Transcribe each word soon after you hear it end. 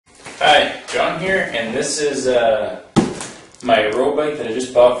John here, and this is my road bike that I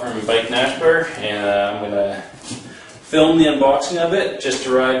just bought from Nashbar, and I'm going to film the unboxing of it. Just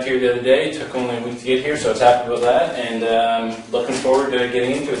arrived here the other day, took only a week to get here, so I was happy about that, and looking forward to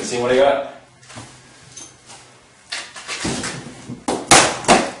getting into it and seeing what I got.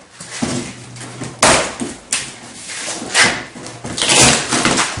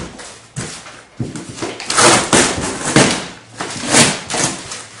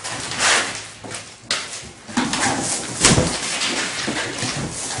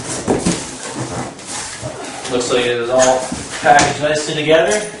 Looks like it is all packaged nicely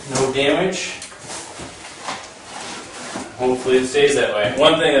together, no damage. Hopefully it stays that way.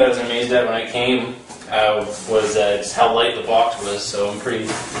 One thing that I was amazed at when I came was just how light the box was, so I'm pretty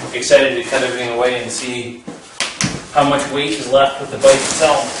excited to cut everything away and see how much weight is left with the bike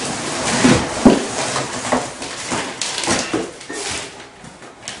itself.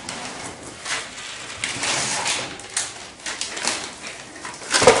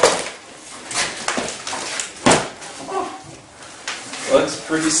 Looks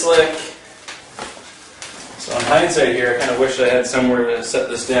pretty slick. So in hindsight here, I kind of wish I had somewhere to set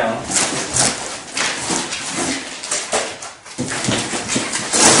this down.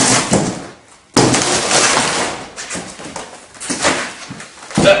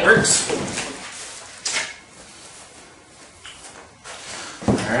 That works.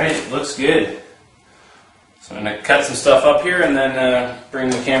 Alright, looks good. So I'm going to cut some stuff up here and then bring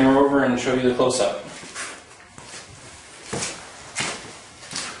the camera over and show you the close-up.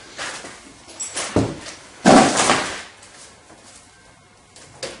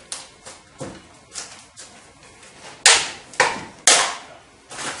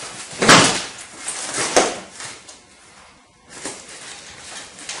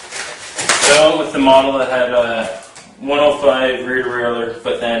 So with the model that had a 105 rear derailleur,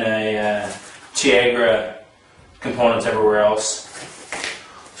 but then a Tiagra components everywhere else.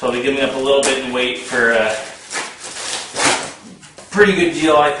 So I'll be giving up a little bit in weight for a pretty good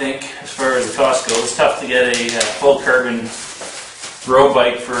deal, I think, as far as the cost goes. It's tough to get a full carbon road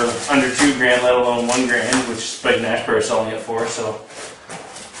bike for under $2 grand, let alone $1 grand, which Nashbar is selling it for. So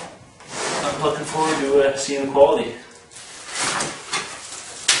I'm looking forward to seeing the quality.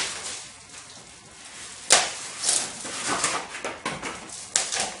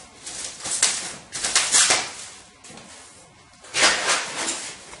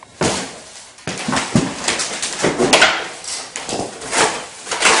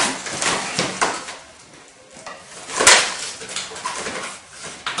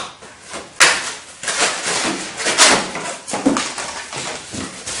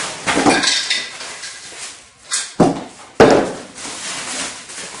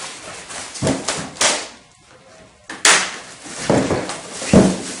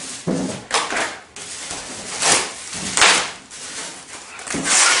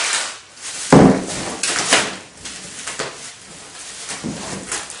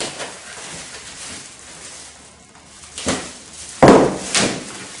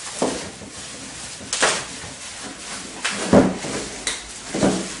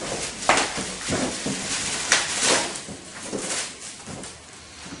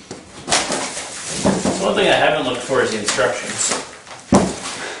 One thing I haven't looked for is the instructions.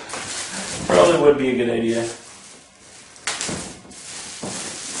 Probably would be a good idea. I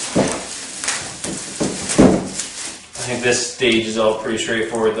think this stage is all pretty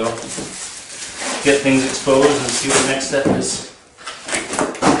straightforward though. Get things exposed and see what the next step is.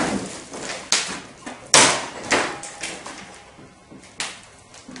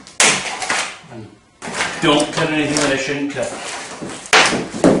 And don't cut anything that I shouldn't cut.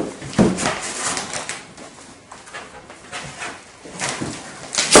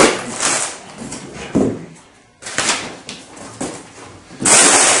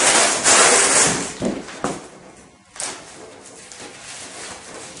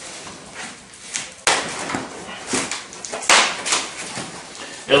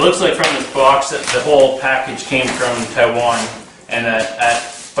 It looks like from this box that the whole package came from Taiwan, and that at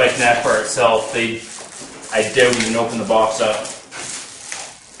Nashbar itself, I doubt even open the box up.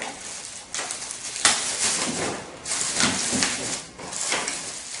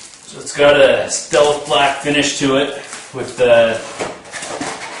 So it's got a stealth black finish to it with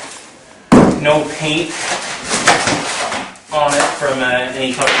no paint on it from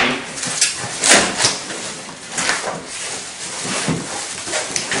any company.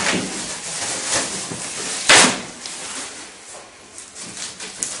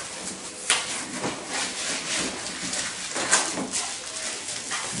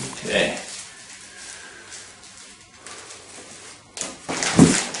 Okay.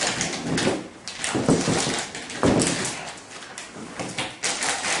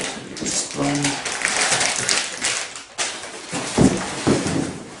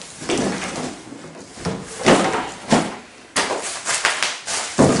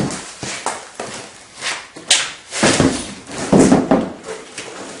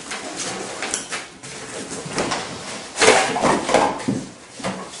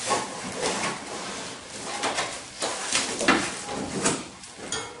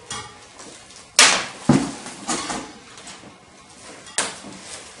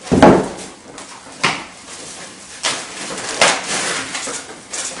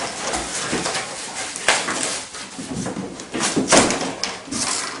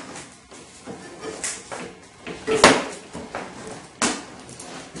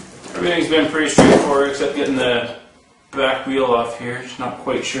 Everything's been pretty straightforward except getting the back wheel off here. Just not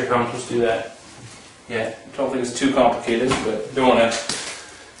quite sure how I'm supposed to do that yet. Don't think it's too complicated, but don't want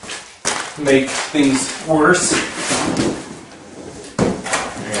to make things worse.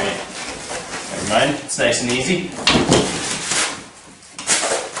 Alright, never mind, it's nice and easy.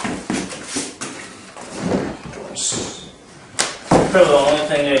 Probably the only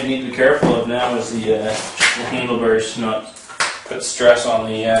thing I'd need to be careful of now is the handlebars to not put stress on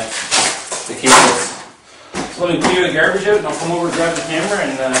the cables. So let me clear the garbage out and I'll come over and grab the camera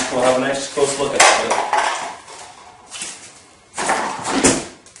and we'll have a nice close look at it.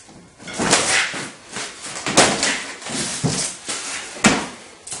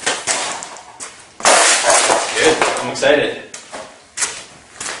 Good, I'm excited.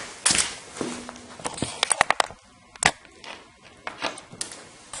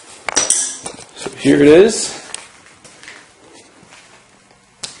 So here it is.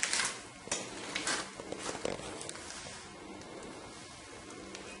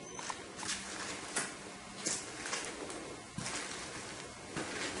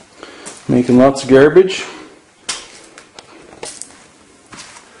 Making lots of garbage.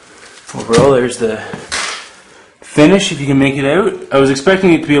 Overall, there's the finish, if you can make it out. I was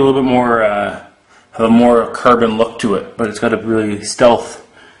expecting it to be a little bit more, have a more carbon look to it, but it's got a really stealth,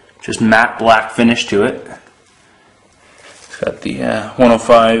 just matte black finish to it. It's got the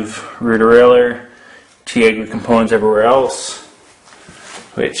 105 rear derailleur, Tiagra components everywhere else,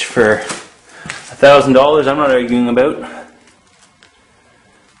 which for $1,000 I'm not arguing about.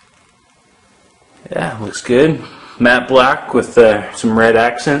 Yeah, looks good. Matte black with some red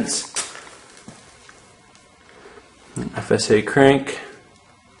accents. FSA crank.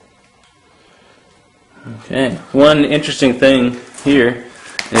 Okay, one interesting thing here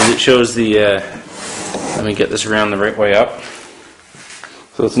is it shows the, let me get this around the right way up.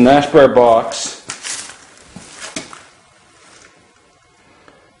 So it's a Nashbar box.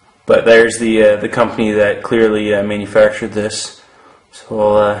 But there's the company that clearly manufactured this.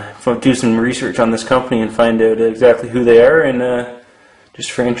 So I'll do some research on this company and find out exactly who they are, and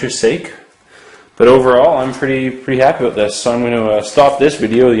just for interest's sake. But overall, I'm pretty happy with this. So I'm going to stop this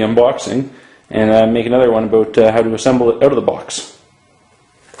video, the unboxing, and make another one about how to assemble it out of the box.